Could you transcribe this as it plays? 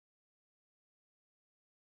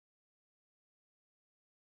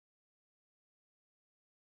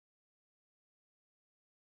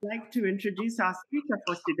like to introduce our speaker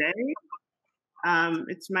for today.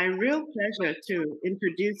 It's my real pleasure to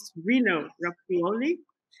introduce Rino Rappuoli.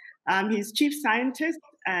 He's chief scientist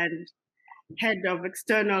and head of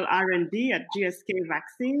external R&D at GSK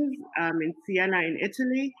Vaccines in Siena in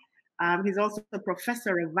Italy. He's also a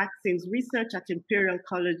professor of vaccines research at Imperial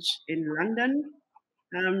College in London.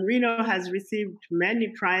 Rino has received many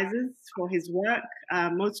prizes for his work,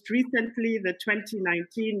 most recently the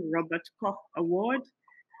 2019 Robert Koch Award.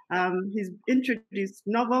 He's introduced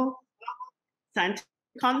novel scientific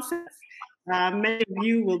concepts. Many of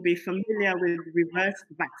you will be familiar with reverse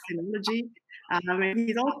vaccinology. And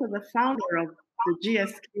he's also the founder of the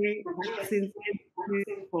GSK Vaccines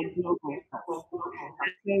Institute for Global Health. So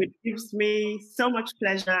it gives me so much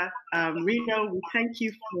pleasure. Rino, we thank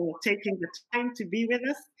you for taking the time to be with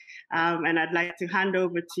us. And I'd like to hand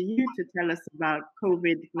over to you to tell us about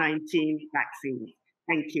COVID-19 vaccines.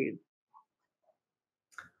 Thank you.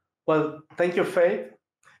 Well, thank you, Faith.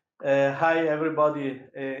 Hi, everybody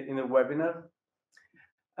in the webinar.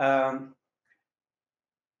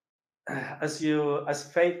 As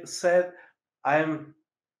Faith said, I'm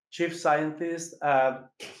chief scientist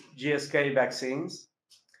at GSK Vaccines.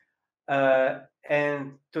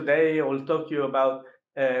 And today I will talk to you about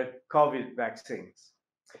COVID vaccines.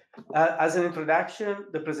 As an introduction,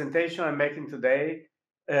 the presentation I'm making today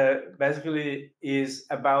basically is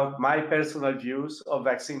about my personal views of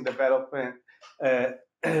vaccine development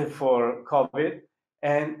for COVID,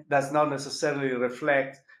 and does not necessarily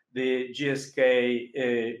reflect the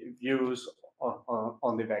GSK views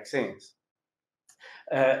on the vaccines.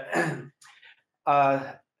 As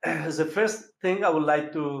the first thing, I would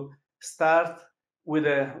like to start with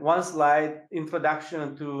a one slide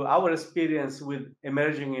introduction to our experience with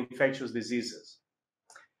emerging infectious diseases.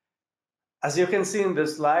 As you can see in the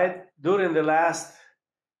slide, during the last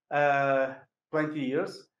 20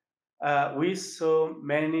 years, we saw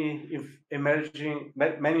many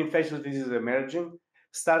infectious diseases emerging.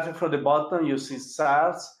 Starting from the bottom, you see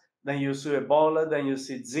SARS, then you see Ebola, then you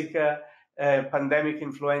see Zika, pandemic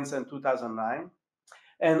influenza in 2009.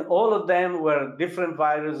 And all of them were different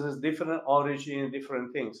viruses, different origin,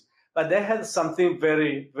 different things. But they had something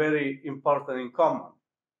very, very important in common.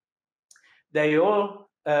 They all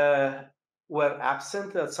were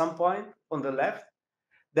absent at some point on the left.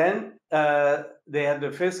 Then they had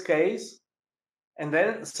the first case. And then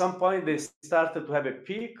at some point, they started to have a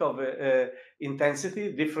peak of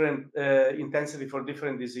intensity, different intensity for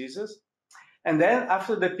different diseases. And then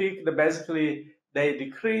after the peak, they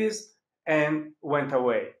decreased and went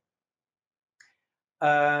away.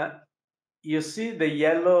 You see the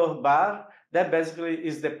yellow bar, that basically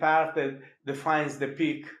is the part that defines the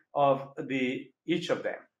peak of each of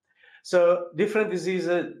them. So different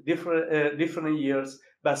diseases, different years,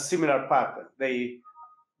 but similar pattern. They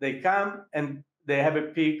come and they have a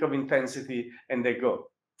peak of intensity and they go.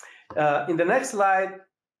 In the next slide,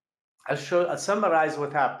 I'll summarize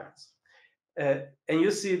what happens. And you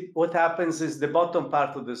see what happens is the bottom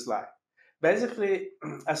part of the slide. Basically,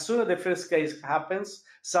 as soon as the first case happens,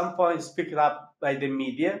 some points picked up by the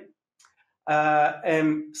media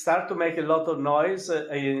and start to make a lot of noise.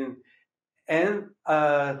 And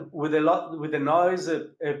with the noise,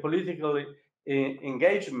 political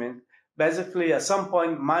engagement, basically at some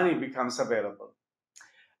point money becomes available.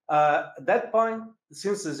 At that point,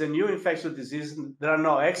 since there's a new infectious disease, there are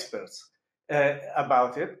no experts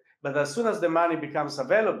about it. But as soon as the money becomes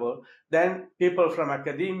available, then people from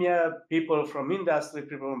academia, people from industry,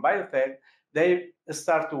 people from biotech, they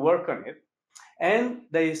start to work on it. And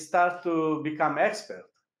they start to become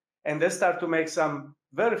experts. And they start to make some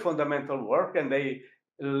very fundamental work, and they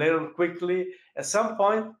learn quickly. At some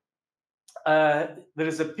point, there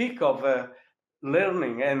is a peak of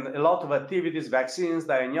learning, and a lot of activities, vaccines,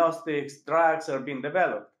 diagnostics, drugs are being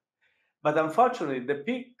developed. But unfortunately, the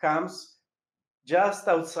peak comes just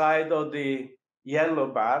outside of the yellow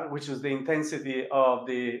bar, which is the intensity of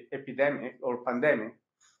the epidemic or pandemic.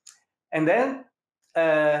 And then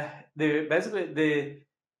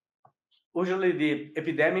usually the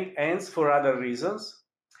epidemic ends for other reasons.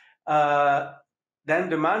 Then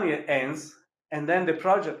the money ends, and then the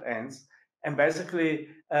project ends. And basically,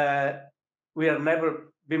 we have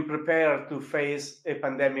never been prepared to face a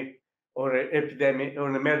pandemic or an epidemic or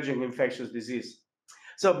an emerging infectious disease.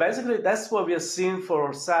 So basically, that's what we have seen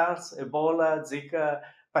for SARS, Ebola, Zika,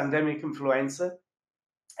 pandemic influenza.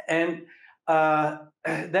 And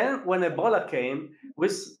then when Ebola came,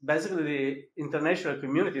 basically the international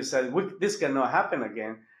community said, this cannot happen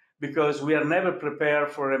again because we are never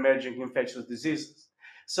prepared for emerging infectious diseases.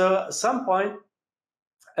 So at some point,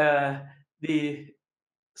 the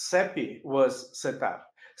CEPI was set up.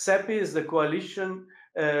 CEPI is the Coalition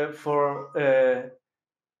for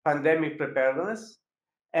Pandemic Preparedness,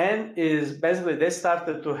 and is basically they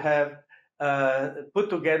started to have put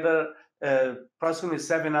together approximately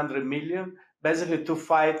 700 million, basically to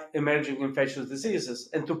fight emerging infectious diseases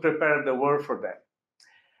and to prepare the world for that.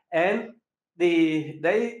 And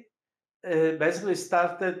they basically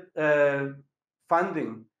started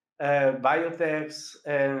funding biotechs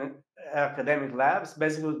and academic labs,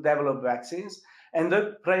 basically to develop vaccines, and they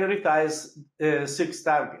prioritize 6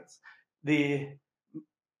 targets: the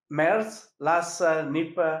MERS, Lassa,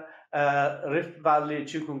 Nipah, Rift Valley,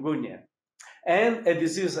 chikungunya, and a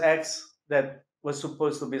disease X that was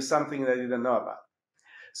supposed to be something they didn't know about.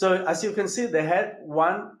 So as you can see, they had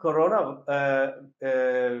one corona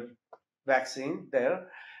vaccine there,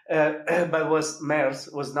 but was MERS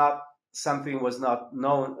was not something was not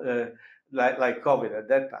known like COVID at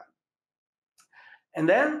that time. And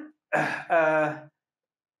then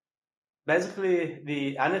basically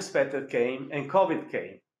the unexpected came and COVID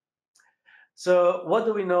came. So what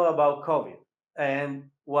do we know about COVID and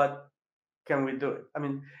what can we do? I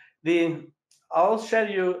mean, I'll share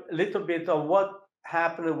you a little bit of what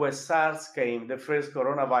happened when SARS came, the first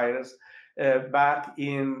coronavirus, back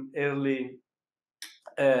in early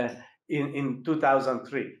in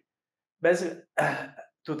 2003, basically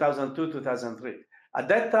 2002, 2003. At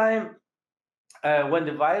that time, when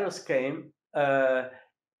the virus came,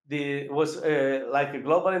 was like a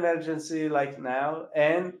global emergency like now,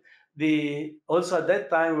 and also at that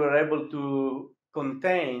time we were able to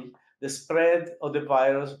contain the spread of the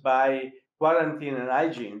virus by quarantine and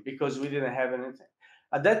hygiene because we didn't have anything.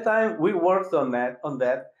 At that time, we worked on that,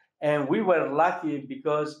 and we were lucky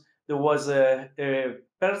because there was a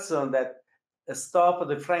person that stopped at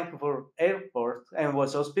the Frankfurt airport and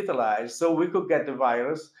was hospitalized, so we could get the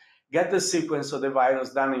virus, get the sequence of the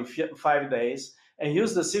virus done in 5 days, and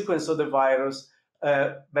use the sequence of the virus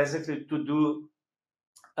basically to do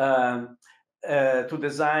to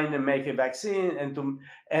design and make a vaccine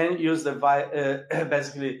and use the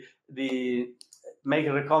basically make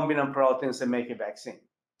recombinant proteins and make a vaccine.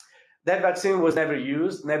 That vaccine was never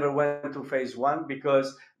used, never went to phase 1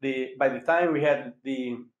 because by the time we had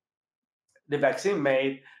the vaccine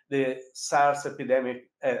made, the SARS epidemic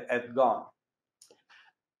had gone.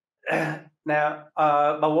 Now,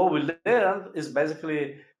 but what we learned is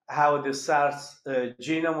basically how the SARS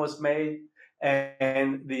genome was made,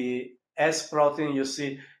 and the S protein you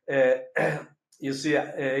see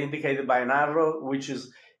indicated by an arrow, which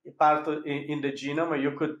is part in the genome, and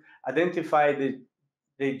you could identify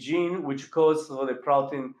the gene which codes for the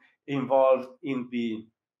protein involved in the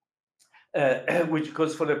which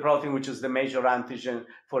codes for the protein which is the major antigen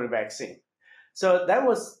for a vaccine. So that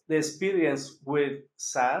was the experience with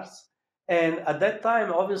SARS. And at that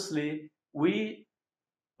time, obviously, it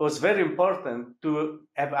was very important to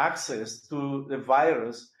have access to the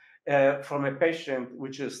virus from a patient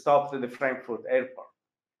which is stopped at the Frankfurt airport.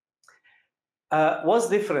 What's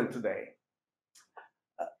different today?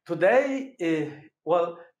 Today,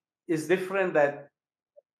 it's different that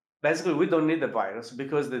basically we don't need the virus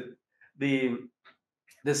because the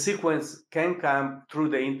sequence can come through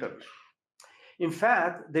the internet. In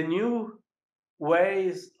fact, the new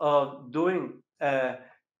ways of doing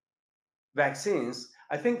vaccines,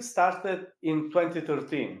 I think, started in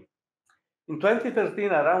 2013. In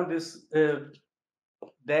 2013, around these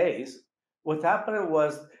days, what happened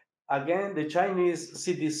was, again, the Chinese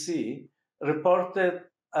CDC reported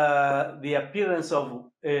the appearance of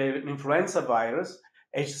an influenza virus,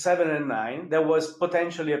 H7N9, that was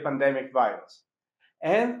potentially a pandemic virus.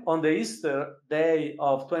 And on the Easter day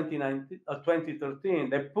of 2013,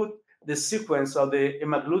 they put the sequence of the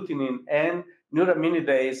hemagglutinin and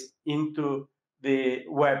neuraminidase into the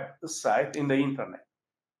website, in the internet.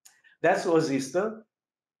 That was Easter.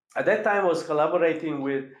 At that time, I was collaborating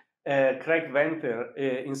with Craig Venter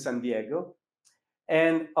in San Diego.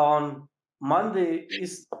 And on Monday,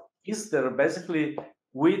 Easter, basically,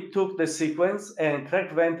 we took the sequence and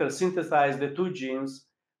Craig Venter synthesized the 2 genes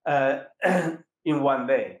in 1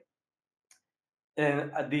 day.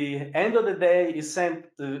 And at the end of the day, he sent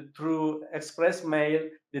through express mail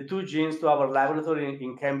the 2 genes to our laboratory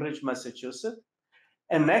in Cambridge, Massachusetts.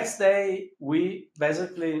 And next day, we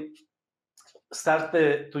basically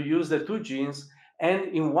started to use the 2 genes. And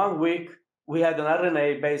in 1 week, we had an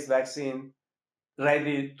RNA-based vaccine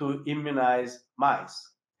ready to immunize mice.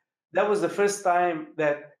 That was the first time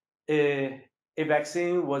that a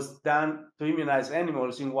vaccine was done to immunize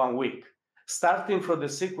animals in 1 week, starting from the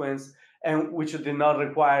sequence, and which did not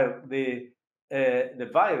require the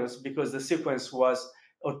virus because the sequence was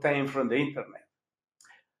obtained from the internet.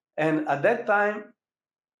 And at that time,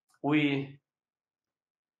 we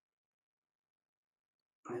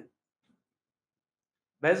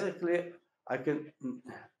basically, if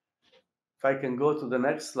I can go to the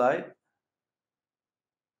next slide.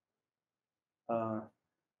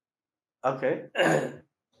 Okay.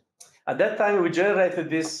 At that time, we generated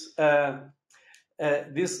this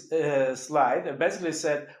slide and basically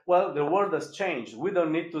said, well, the world has changed. We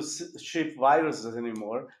don't need to ship viruses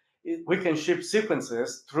anymore. We can ship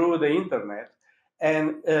sequences through the internet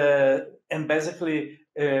and basically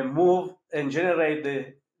move and generate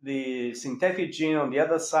the synthetic gene on the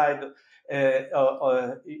other side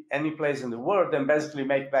or any place in the world and basically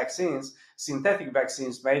make vaccines, synthetic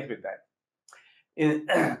vaccines made with that.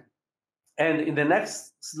 And in the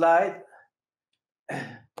next slide,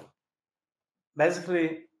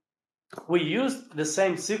 basically, we used the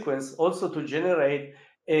same sequence also to generate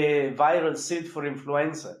a viral seed for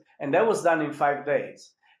influenza. And that was done in 5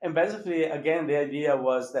 days. And basically, again, the idea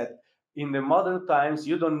was that in the modern times,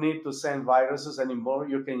 you don't need to send viruses anymore.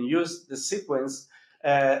 You can use the sequence,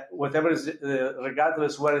 whatever is,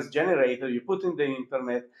 regardless where it's generated, you put in the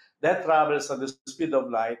internet, that travels at the speed of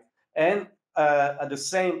light. And at the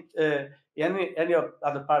same, any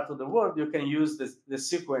other part of the world, you can use the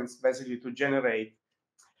sequence basically to generate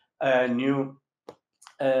to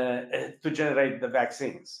generate the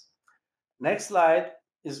vaccines. Next slide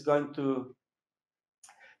is going to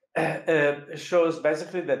shows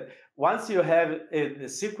basically that once you have the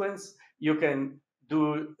sequence, you can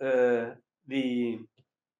do the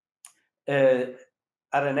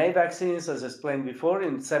RNA vaccines, as explained before,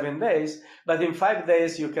 in 7 days. But in 5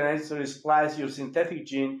 days, you can actually splice your synthetic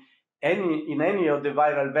gene in any of the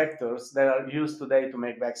viral vectors that are used today to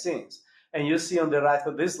make vaccines. And you see on the right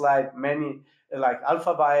of this slide many, like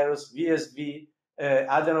alpha virus, VSV,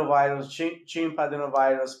 adenovirus, chimp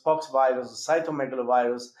adenovirus, pox virus,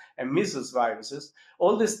 cytomegalovirus, and measles viruses.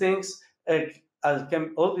 All these things,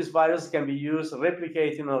 all these viruses can be used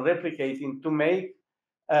replicating or replicating to make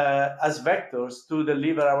as vectors to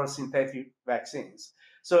deliver our synthetic vaccines.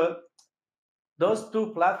 So those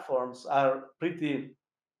two platforms are pretty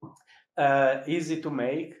easy to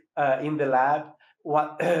make in the lab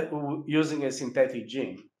using a synthetic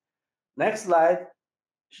gene. Next slide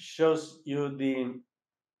shows you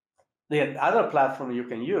the other platform you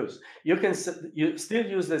can use. You can still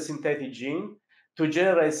use the synthetic gene to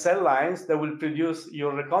generate cell lines that will produce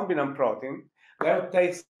your recombinant protein. That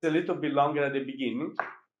takes a little bit longer at the beginning.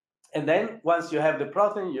 And then once you have the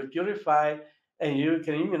protein, you purify and you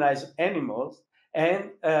can immunize animals.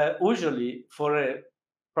 And usually for a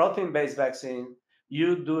protein-based vaccine,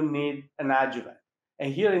 you do need an adjuvant.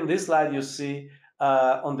 And here in this slide, you see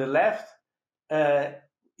on the left,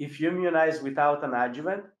 if you immunize without an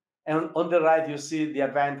adjuvant, and on the right, you see the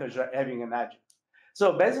advantage of having an adjuvant.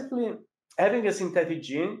 So basically, having a synthetic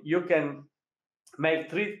gene, you can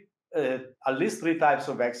make at least three types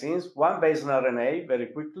of vaccines, one based on RNA very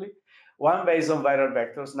quickly, one based on viral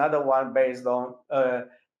vectors, another one based on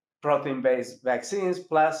protein-based vaccines,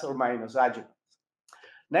 plus or minus adjuvants.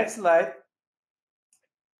 Next slide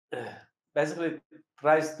basically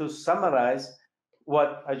tries to summarize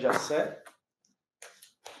what I just said.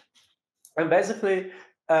 And basically,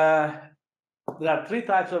 there are three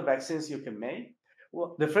types of vaccines you can make.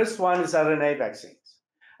 Well, the first one is RNA vaccines.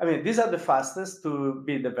 I mean, these are the fastest to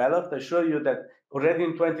be developed. I show you that already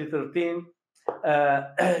in 2013,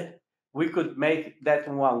 we could make that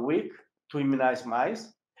in 1 week to immunize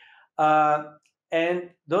mice. And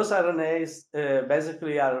those RNAs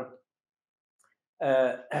basically are,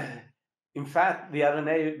 in fact, the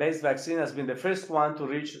RNA-based vaccine has been the first one to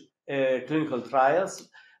reach clinical trials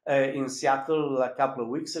in Seattle a couple of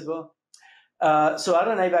weeks ago. So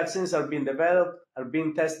RNA vaccines are being developed, are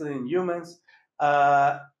being tested in humans,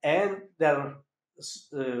 and they're,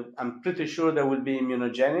 I'm pretty sure they will be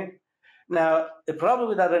immunogenic. Now, the problem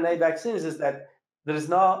with RNA vaccines is that there is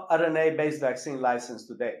no RNA-based vaccine license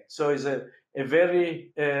today. So it's a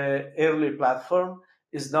very early platform.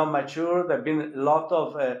 It's not mature. There have been a lot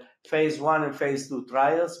of phase 1 and phase 2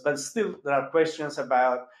 trials, but still there are questions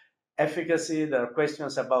about efficacy, there are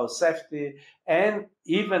questions about safety, and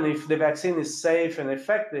even if the vaccine is safe and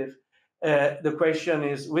effective, the question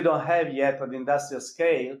is, we don't have yet at the industrial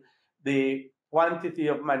scale the quantity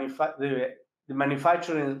of the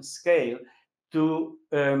manufacturing scale to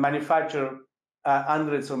manufacture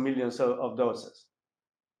hundreds of millions of doses.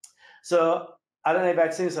 So RNA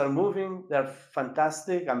vaccines are moving, they're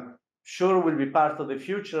fantastic. I'm sure will be part of the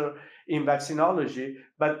future in vaccinology,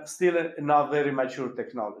 but still not very mature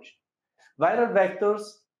technology. Viral vectors,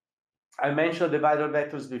 I mentioned the viral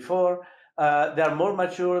vectors before. They are more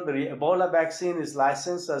mature. The Ebola vaccine is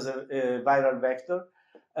licensed as a viral vector.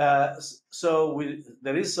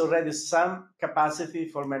 There is already some capacity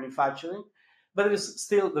for manufacturing, but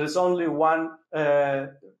there is only one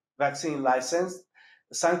vaccine licensed.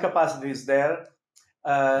 Some capacity is there.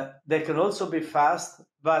 They can also be fast,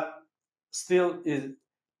 but still is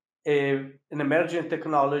an emerging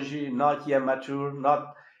technology, not yet mature,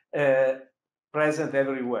 not present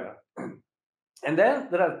everywhere. And then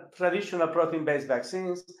there are traditional protein-based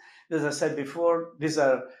vaccines. As I said before, these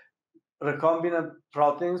are recombinant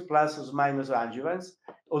proteins plus or minus adjuvants,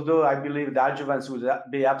 although I believe the adjuvants would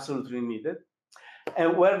be absolutely needed.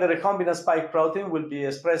 And where the recombinant spike protein will be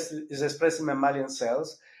expressed in mammalian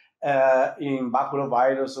cells, in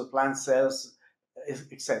baculovirus or plant cells,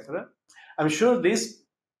 etc. I'm sure this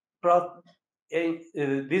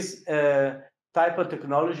type of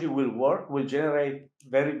technology will work, will generate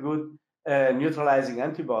very good neutralizing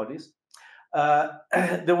antibodies.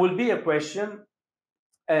 There will be a question,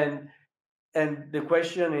 and the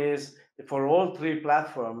question is, for all three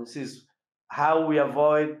platforms, is how we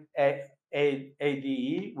avoid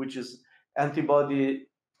ADE, which is antibody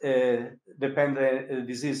dependent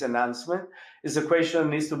disease enhancement. Is a question that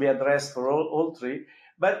needs to be addressed for all three.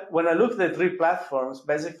 But when I look at the three platforms,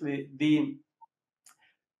 basically the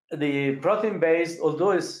protein-based,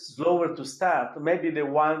 although it's slower to start, maybe the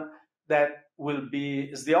one that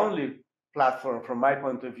is the only platform from my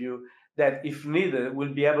point of view that, if needed,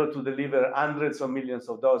 will be able to deliver hundreds of millions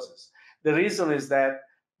of doses. The reason is that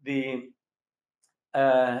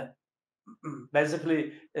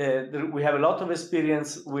basically we have a lot of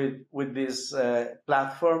experience with this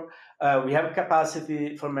platform. We have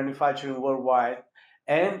capacity for manufacturing worldwide,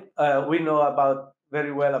 and we know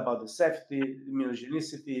very well about the safety,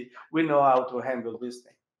 immunogenicity. We know how to handle this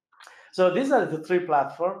thing. So these are the three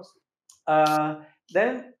platforms.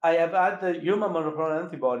 Then I have added human monoclonal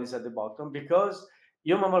antibodies at the bottom, because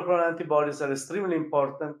human monoclonal antibodies are extremely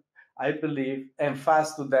important, I believe, and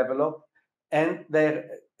fast to develop, and they're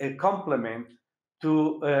a complement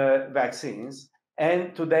to vaccines.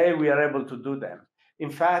 And today we are able to do them. In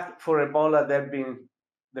fact, for Ebola, they've been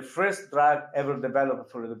the first drug ever developed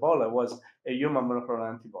for Ebola was a human monoclonal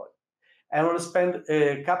antibody. I want to spend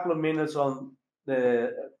a couple of minutes on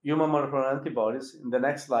the human monoclonal antibodies in the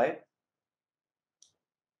next slide.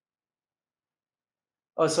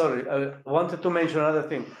 Oh, sorry, I wanted to mention another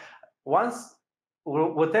thing.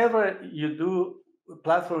 Whatever you do,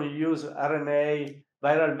 platform you use, RNA,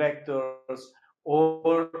 viral vectors,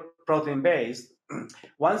 or protein-based,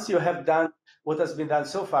 once you have done what has been done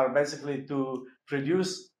so far, basically to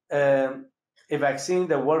produce a vaccine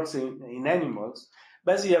that works in animals,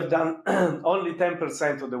 basically you have done only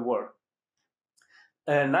 10% of the work.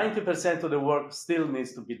 90% of the work still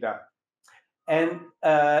needs to be done. And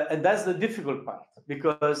that's the difficult part,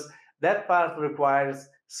 because that part requires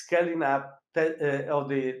scaling up of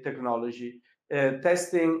the technology,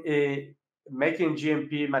 testing, making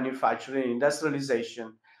GMP manufacturing,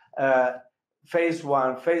 industrialization, phase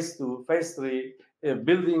 1, phase 2, phase 3,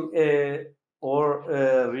 building or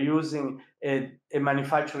reusing a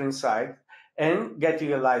manufacturing site, and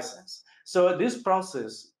getting a license. So this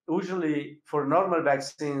process, usually for normal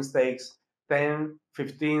vaccines, takes 10,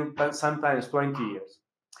 15, sometimes 20 years.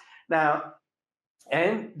 Now,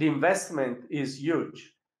 and the investment is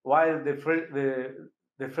huge. While the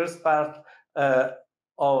first part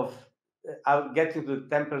of getting to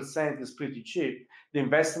 10% is pretty cheap, the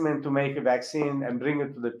investment to make a vaccine and bring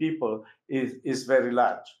it to the people is very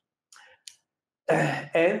large.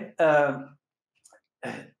 And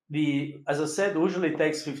as I said, usually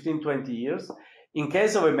takes 15, 20 years. In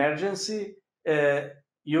case of emergency,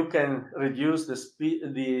 you can reduce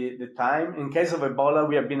the time. In case of Ebola,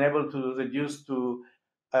 we have been able to reduce to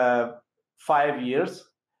 5 years.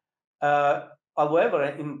 However,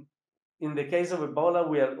 in the case of Ebola,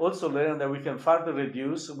 we are also learning that we can further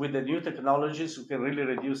reduce with the new technologies. We can really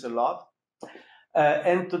reduce a lot.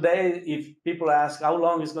 And today, if people ask how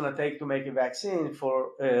long it's going to take to make a vaccine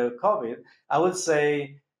for COVID, I would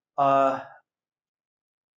say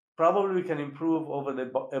probably we can improve over the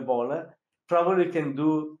Ebola. Probably can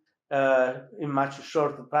do in much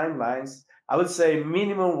shorter timelines. I would say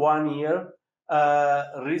minimum 1 year,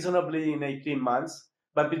 reasonably in 18 months.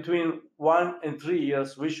 But between 1 and 3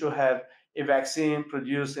 years, we should have a vaccine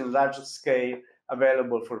produced in large scale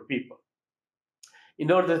available for people.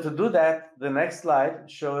 In order to do that, the next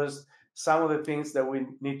slide shows some of the things that we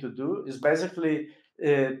need to do. Is basically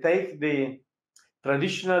take the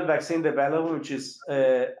traditional vaccine development, which is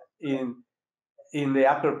in the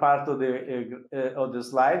upper part of the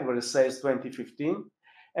slide where it says 2015,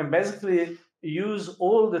 and basically use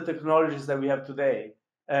all the technologies that we have today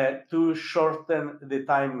to shorten the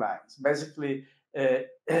timelines. Basically,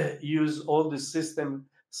 use all the system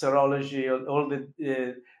serology, all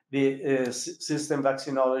the system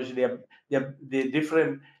vaccinology, the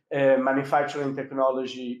different manufacturing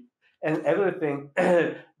technology, and everything,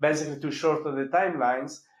 basically to shorten the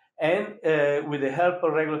timelines, and with the help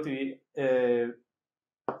of regulatory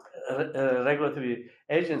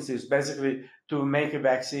agencies, basically to make a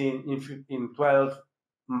vaccine in 12,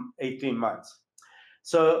 18 months.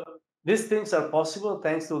 So these things are possible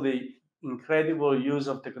thanks to the incredible use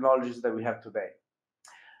of technologies that we have today.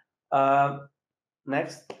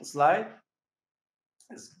 Next slide.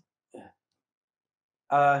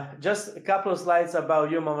 Just a couple of slides about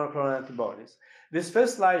human monoclonal antibodies. This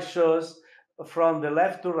first slide shows from the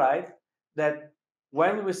left to right that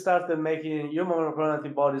when we started making human monoclonal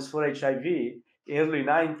antibodies for HIV early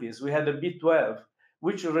 90s, we had the B12,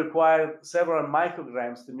 which required several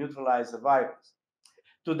micrograms to neutralize the virus.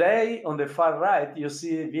 Today, on the far right, you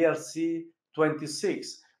see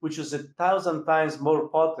VRC26, which is 1,000 times more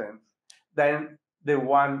potent than the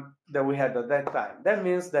one that we had at that time. That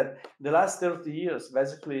means that the last 30 years,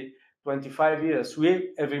 basically 25 years,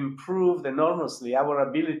 we have improved enormously our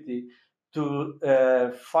ability to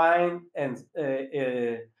find and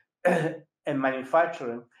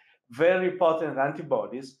manufacture very potent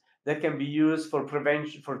antibodies that can be used for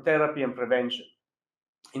prevention, for therapy and prevention.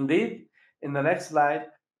 Indeed, in the next slide,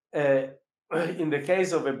 in the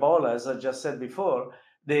case of Ebola, as I just said before,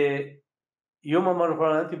 the human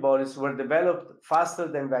monoclonal antibodies were developed faster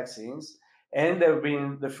than vaccines, and they've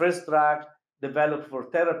been the first drug developed for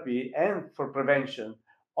therapy and for prevention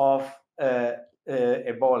of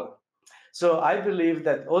Ebola. So I believe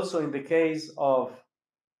that also in the case of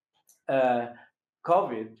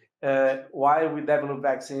COVID, while we develop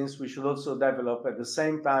vaccines, we should also develop at the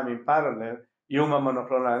same time in parallel human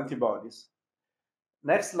monoclonal antibodies.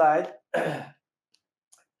 Next slide.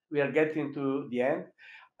 We are getting to the end.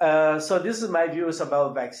 So this is my views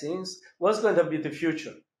about vaccines. What's going to be the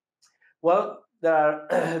future? Well, there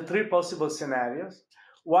are three possible scenarios.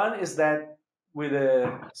 One is that with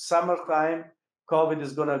the summertime, COVID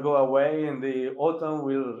is going to go away. In the autumn,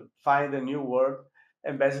 we'll find a new word,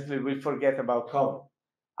 and basically we forget about COVID.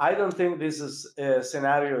 I don't think this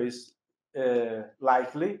scenario is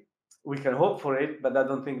likely. We can hope for it, but I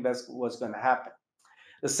don't think that's what's going to happen.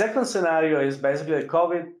 The second scenario is basically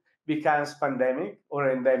COVID becomes pandemic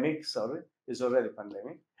or endemic, sorry, it's already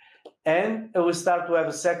pandemic, and we start to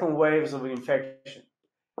have second waves of infection.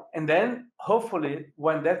 And then hopefully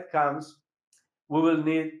when that comes, we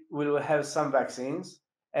will have some vaccines,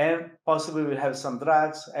 and possibly we'll have some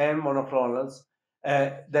drugs and monoclonals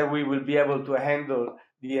that we will be able to handle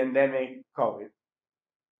the endemic COVID.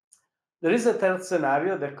 There is a third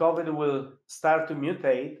scenario that COVID will start to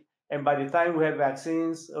mutate, and by the time we have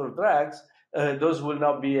vaccines or drugs, those will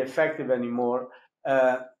not be effective anymore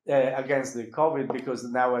against the COVID because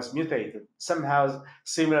now it's mutated, somehow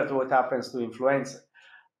similar to what happens to influenza.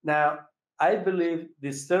 Now, I believe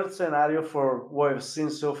this third scenario for what we've seen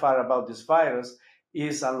so far about this virus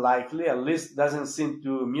is unlikely, at least doesn't seem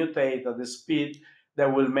to mutate at the speed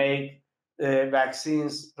that will make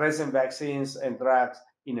present vaccines and drugs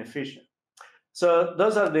inefficient. So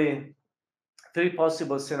those are the three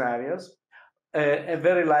possible scenarios, and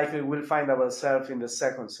very likely we'll find ourselves in the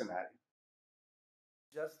second scenario.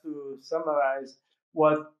 Just to summarize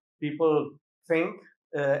what people think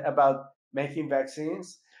about making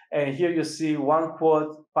vaccines, and here you see one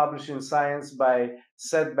quote published in Science by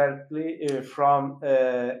Seth Berkley from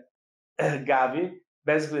Gavi.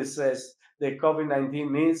 Basically says the COVID-19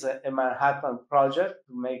 needs a Manhattan Project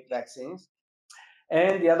to make vaccines.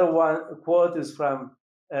 And the other one quote is from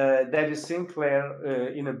David Sinclair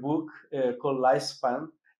in a book called Lifespan,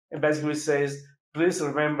 and basically says, please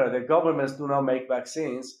remember that governments do not make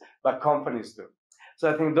vaccines, but companies do. So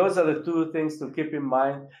I think those are the two things to keep in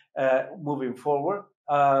mind moving forward.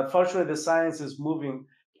 Fortunately, the science is moving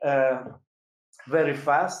very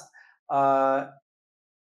fast. In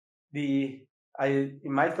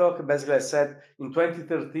my talk, basically I said in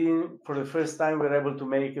 2013, for the first time, we were able to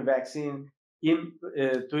make a vaccine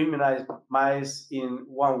to immunize mice in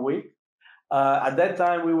 1 week. At that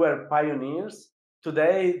time, we were pioneers.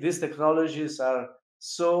 Today, these technologies are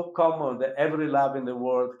so common that every lab in the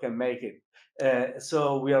world can make it.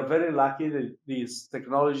 So we are very lucky that these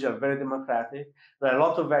technologies are very democratic. There are a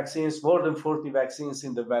lot of vaccines, more than 40 vaccines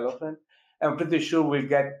in development. I'm pretty sure we'll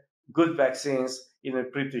get good vaccines in a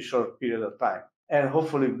pretty short period of time, and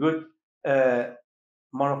hopefully good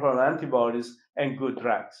monoclonal antibodies and good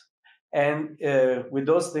drugs. And with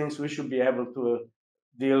those things, we should be able to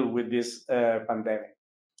deal with this pandemic.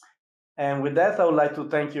 And with that, I would like to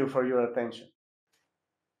thank you for your attention.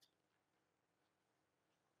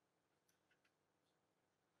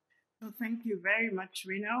 Well, thank you very much,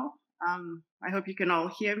 Rino. I hope you can all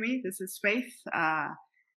hear me. This is Faith.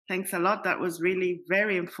 Thanks a lot. That was really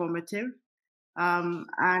very informative. And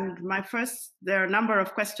there are a number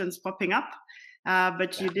of questions popping up,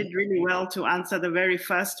 but you did really well to answer the very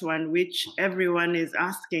first one, which everyone is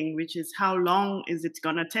asking, which is how long is it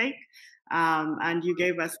going to take? And you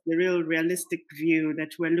gave us the real realistic view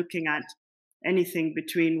that we're looking at anything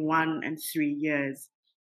between 1 and 3 years.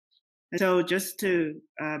 So just to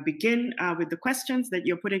begin with the questions that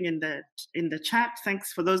you're putting in the chat,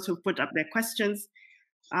 thanks for those who put up their questions.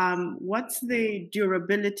 What's the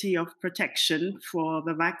durability of protection for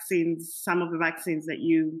the vaccines, some of the vaccines that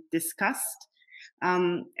you discussed?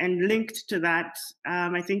 And linked to that,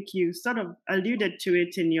 I think you sort of alluded to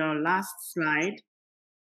it in your last slide,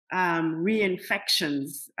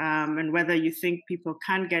 reinfections, and whether you think people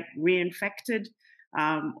can get reinfected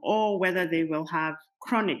or whether they will have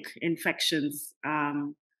chronic infections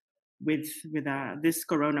with this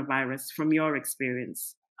coronavirus from your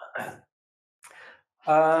experience.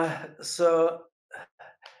 So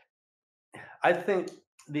I think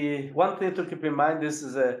the one thing to keep in mind, this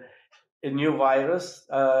is a new virus.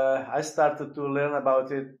 I started to learn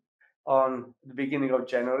about it on the beginning of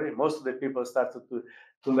January. Most of the people started to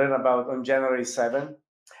learn about on January 7th.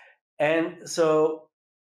 And so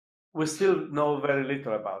we still know very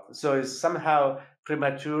little about it. So it's somehow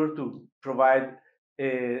premature to provide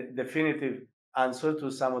a definitive answer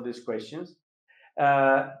to some of these questions.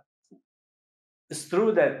 It's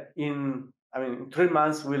true that in 3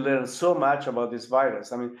 months, we learned so much about this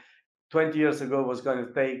virus. 20 years ago was going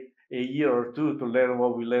to take a year or two to learn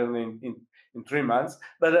what we learned in 3 months,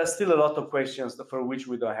 but there's still a lot of questions for which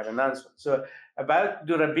we don't have an answer. So about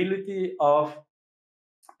durability of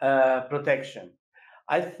protection,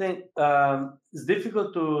 I think it's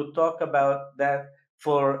difficult to talk about that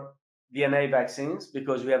for DNA vaccines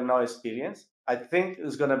because we have no experience. I think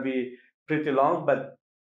it's going to be pretty long, but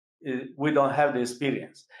we don't have the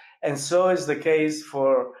experience. And so is the case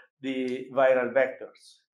for the viral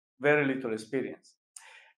vectors, very little experience.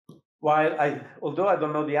 Although I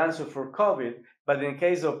don't know the answer for COVID, but in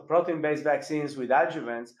case of protein-based vaccines with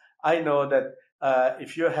adjuvants, I know that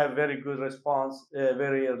if you have very good response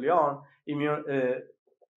very early on,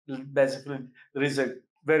 basically there is a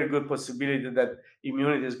very good possibility that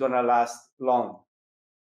immunity is going to last long.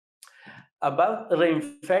 About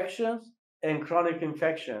reinfections and chronic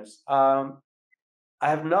infections, I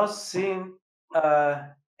have not seen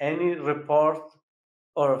any report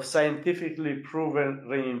or scientifically proven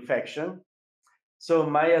reinfection. So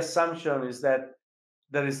my assumption is that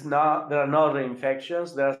there are no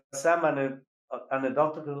reinfections. There are some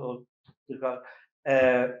anecdotal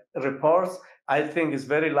reports. I think it's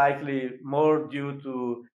very likely more due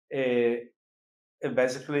to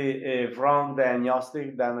basically a wrong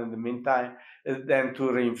diagnostic than in the meantime than to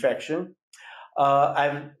reinfection.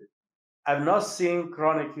 I've not seen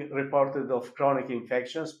reported of chronic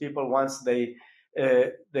infections. People, once they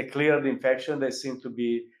clear the infection, they seem to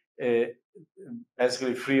be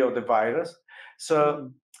basically free of the virus.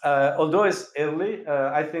 So although it's early,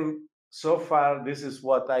 I think so far this is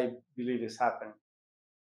what I believe is happening.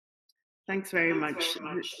 Thanks very much.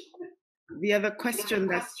 The other question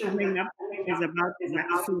that's coming up is about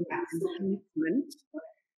vaccine enhancement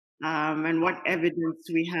and what evidence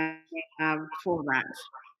we have for that.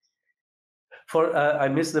 I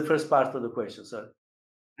missed the first part of the question, sorry.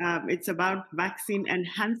 It's about vaccine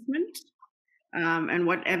enhancement and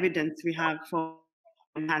what evidence we have for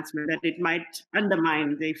enhancement, that it might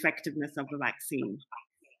undermine the effectiveness of the vaccine.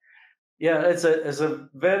 Yeah, it's a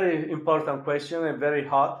very important question and very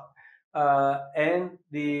hot. And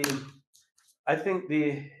I think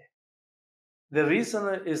the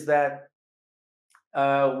reason is that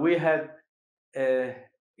we had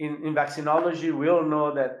in vaccinology, we all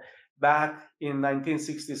know that back in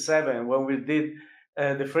 1967, when we did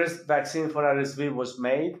the first vaccine for RSV was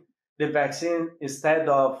made, the vaccine, instead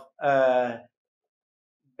of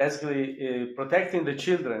basically protecting the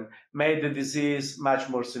children, made the disease much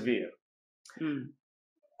more severe.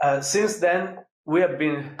 Since then, we have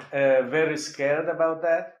been very scared about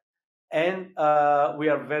that, and we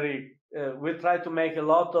try to make a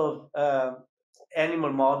lot of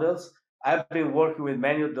animal models. I've been working with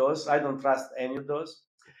many of those. I don't trust any of those.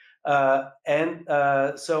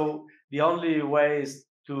 So the only way is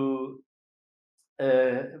to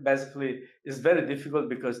basically, it's very difficult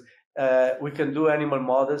because we can do animal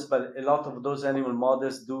models, but a lot of those animal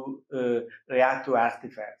models do react to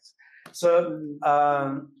artifacts. So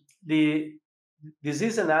the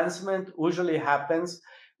disease enhancement usually happens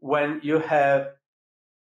when you have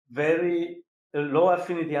very low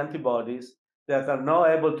affinity antibodies that are not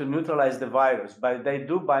able to neutralize the virus, but they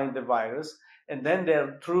do bind the virus, and then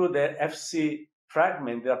they're through the FC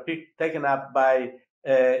fragment, they are taken up by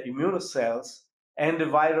immune cells, and the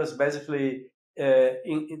virus basically the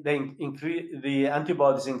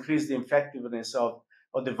antibodies increase the effectiveness of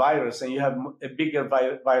the virus, and you have a bigger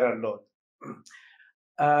viral load.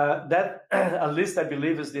 That, at least I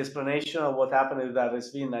believe, is the explanation of what happened with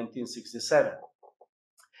RSV in 1967.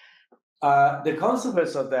 The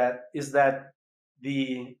consequence of that is that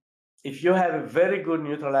if you have a very good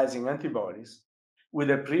neutralizing antibodies with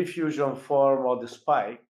a pre-fusion form of the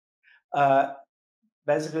spike,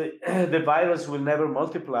 basically the virus will never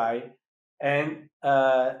multiply, and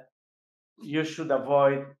you should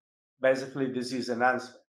avoid basically disease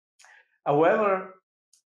enhancement. However,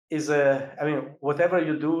 whatever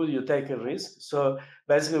you do, you take a risk. So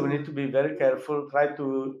basically, we need to be very careful, try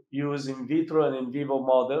to use in vitro and in vivo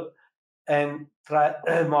model, and try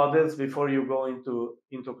models before you go into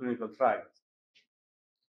clinical trials.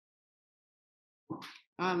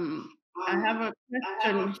 I have a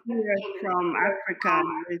question here from Africa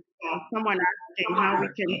with someone asking how we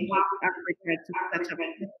can help Africa to set up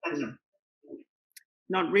testing.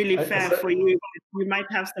 Not really fair for you, but you might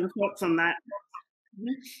have some thoughts on that.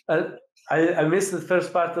 I missed the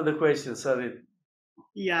first part of the question, sorry.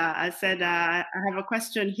 Yeah, I said I have a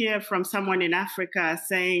question here from someone in Africa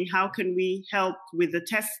saying, how can we help with the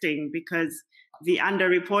testing? Because the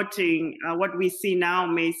underreporting, what we see now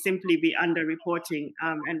may simply be underreporting,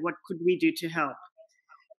 and what could we do to help?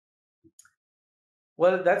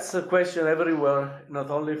 Well, that's a question everywhere, not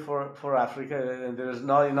only for Africa, and there's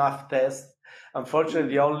not enough tests. Unfortunately,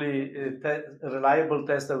 the only reliable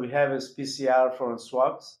test that we have is PCR from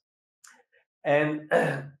swabs, and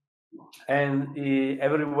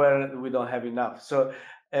everywhere we don't have enough. So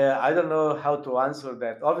I don't know how to answer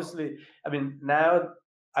that. Obviously, now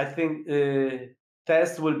I think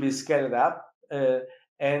tests will be scaled up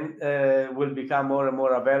and will become more and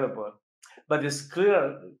more available. But it's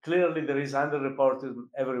clearly there is underreported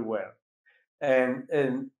everywhere,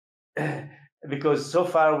 and because so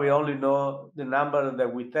far we only know the number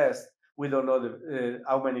that we test, we don't know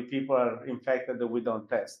how many people are infected that we don't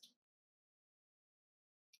test.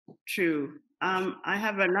 True. I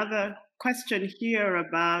have another question here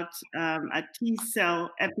about a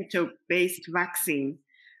T-cell epitope-based vaccine.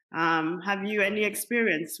 Have you any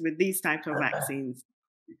experience with these type of vaccines?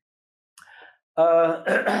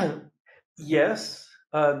 Yes,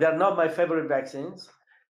 they're not my favorite vaccines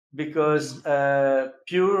because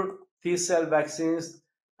pure T-cell vaccines,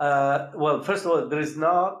 well, first of all, there is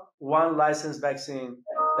not one licensed vaccine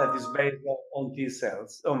that is based on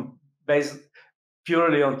T-cells, based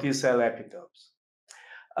purely on T-cell epitopes.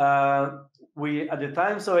 At the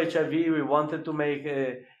times of HIV, we wanted to make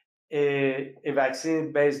a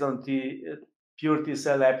vaccine based on pure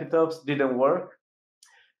T-cell epitopes, didn't work.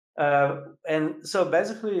 And so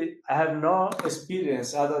basically, I have no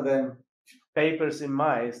experience other than papers in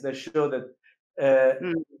mice that show that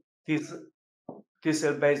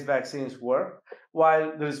T-cell based vaccines work,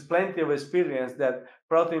 while there is plenty of experience that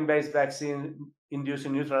protein-based vaccines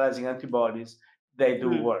inducing neutralizing antibodies, they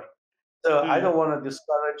do work. So I don't want to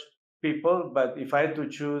discourage people, but if I had to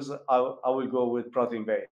choose, I will go with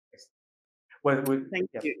protein-based. With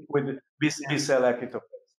B-cell epitope.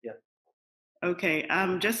 Yeah. Okay,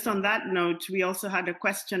 just on that note, we also had a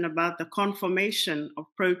question about the conformation of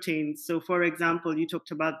proteins. So for example, you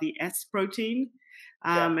talked about the S protein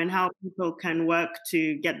and how people can work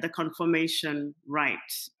to get the conformation right,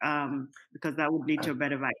 because that would lead to a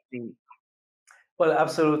better vaccine. Well,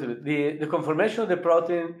 absolutely. The conformation of the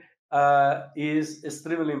protein is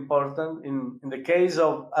extremely important. In the case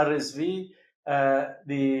of RSV,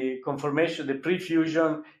 the conformation, the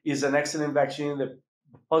pre-fusion is an excellent vaccine. The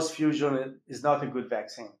post-fusion is not a good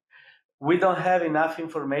vaccine. We don't have enough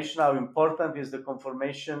information how important is the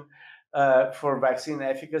conformation for vaccine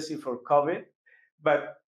efficacy for COVID.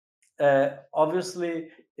 But obviously,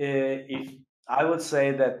 if I would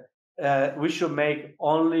say that we should make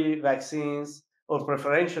only vaccines or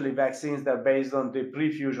preferentially vaccines that are based on the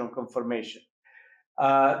pre-fusion conformation.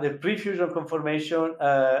 The pre-fusion conformation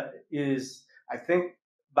is, I think,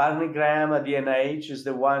 Barney Graham at the NIH is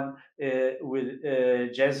the one with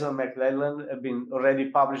Jason McClellan have been already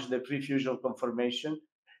published the pre-fusion conformation,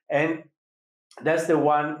 and that's the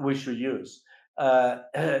one we should use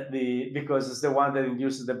because it's the one that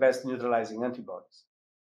induces the best neutralizing antibodies.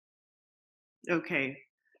 Okay.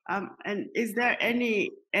 And is there any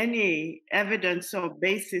evidence or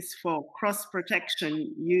basis for cross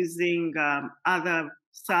protection using other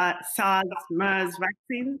SARS, MERS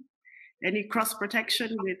vaccines? Any cross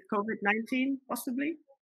protection with COVID-19, possibly?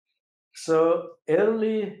 So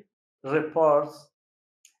early reports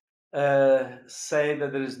say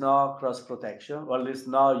that there is no cross protection, or at least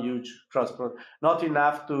no huge not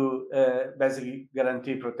enough to basically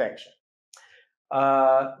guarantee protection.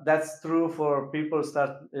 That's true for people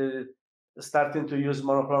starting to use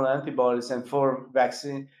monoclonal antibodies and for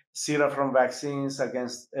sera from vaccines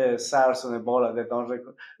against SARS and Ebola that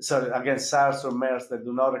against SARS or MERS that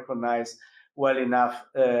do not recognize well enough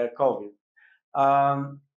COVID.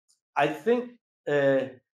 I think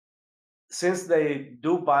since they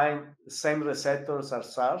do bind the same receptors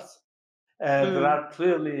as SARS, there are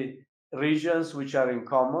clearly regions which are in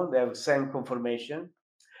common. They have the same conformation.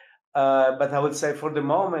 But I would say for the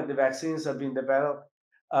moment, the vaccines have been developed.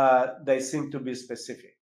 They seem to be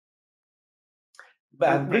specific. But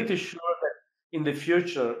I'm pretty sure that in the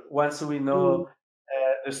future, once we know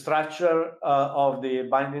the structure of the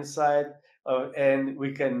binding site, and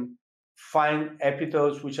we can find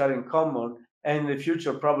epitopes which are in common, and in the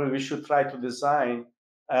future, probably we should try to design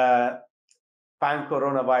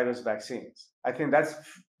pan-coronavirus vaccines. I think that's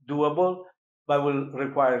doable, but will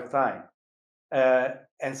require time.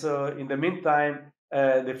 And so in the meantime,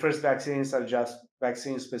 the first vaccines are just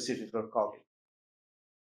vaccines specific for COVID.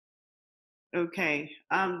 Okay.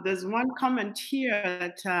 There's one comment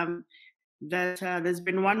here that there's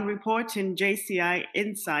been one report in JCI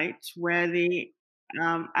Insight where the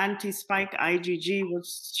anti-spike IgG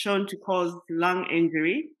was shown to cause lung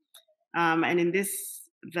injury. And in this,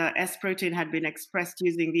 the S protein had been expressed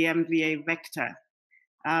using the MVA vector.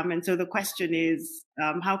 And so the question is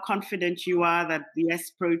how confident you are that the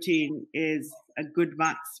S protein is a good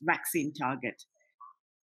vaccine target?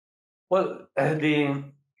 Well,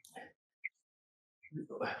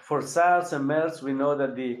 for SARS and MERS, we know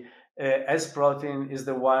that the S protein is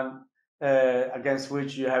the one against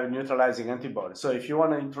which you have neutralizing antibodies. So if you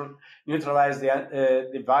want to neutralize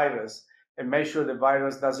the virus and make sure the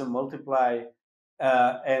virus doesn't multiply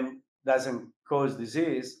and doesn't cause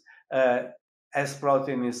disease, S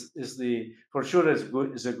protein is for sure is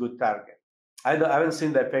a good target. I haven't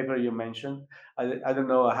seen that paper you mentioned. I don't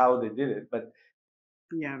know how they did it, but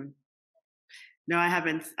yeah. No, I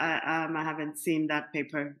haven't. I haven't seen that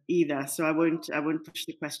paper either, so I won't push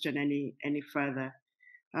the question any further.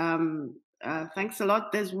 Thanks a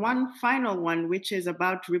lot. There's one final one, which is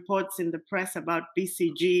about reports in the press about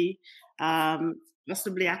BCG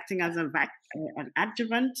possibly acting as an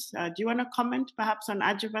adjuvant. Do you want to comment, perhaps, on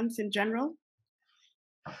adjuvants in general?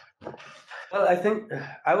 Well, I think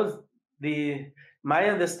my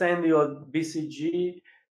understanding of BCG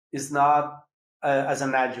is not as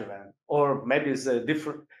an adjuvant, or maybe it's a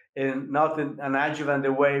different, not an adjuvant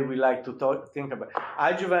the way we like to think about it.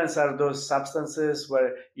 Adjuvants are those substances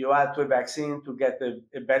where you add to a vaccine to get a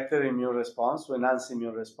better immune response, to enhance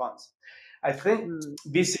immune response. I think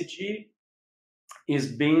BCG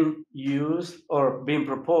is being used or being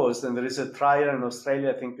proposed, and there is a trial in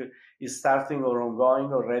Australia, I think is starting or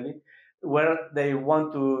ongoing already, where they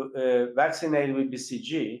want to vaccinate with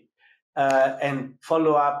BCG and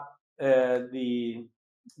follow up the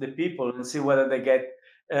people and see whether they get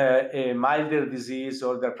a milder disease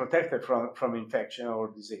or they're protected from infection or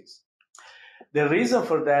disease. The reason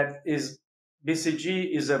for that is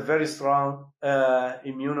BCG is a very strong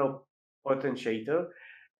immunopotentiator,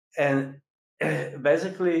 and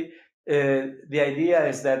basically the idea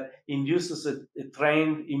is that induces a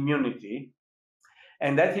trained immunity,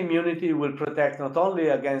 and that immunity will protect not only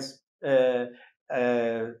against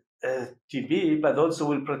TB, but also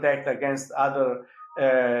will protect against other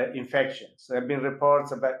infections. There have been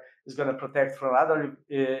reports about it's going to protect from other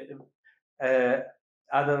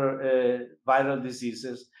viral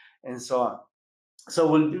diseases and so on. So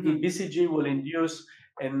BCG will induce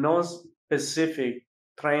a non-specific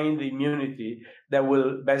trained immunity that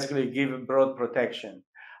will basically give broad protection.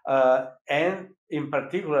 And in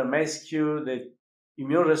particular, may skew the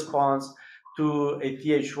immune response to a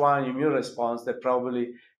Th1 immune response that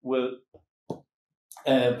probably will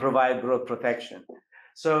provide broad protection.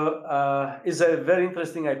 So it's a very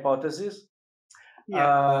interesting hypothesis.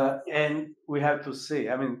 And we have to see.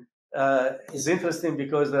 I mean, it's interesting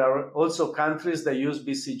because there are also countries that use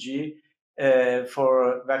BCG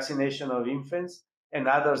for vaccination of infants and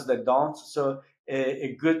others that don't. So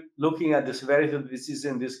a good looking at the severity of the disease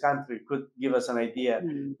in this country could give us an idea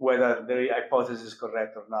whether the hypothesis is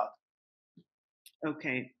correct or not.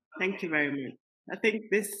 Okay, thank you very much. I think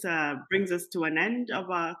this brings us to an end of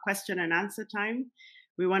our question and answer time.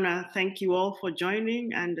 We want to thank you all for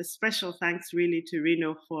joining, and a special thanks really to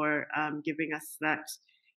Rino for giving us that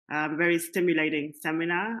very stimulating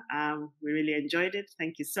seminar. We really enjoyed it.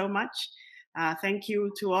 Thank you so much. Thank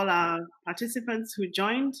you to all our participants who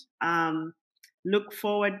joined. Look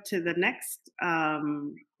forward to the next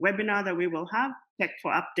webinar that we will have. Check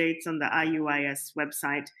for updates on the IUIS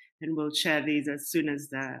website, and we'll share these as soon as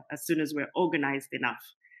we're organized enough.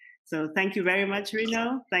 So thank you very much,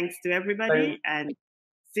 Rino. Thanks to everybody, and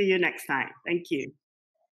see you next time. Thank you.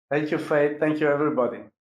 Thank you, Faith. Thank you, everybody.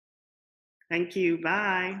 Thank you.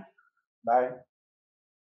 Bye. Bye.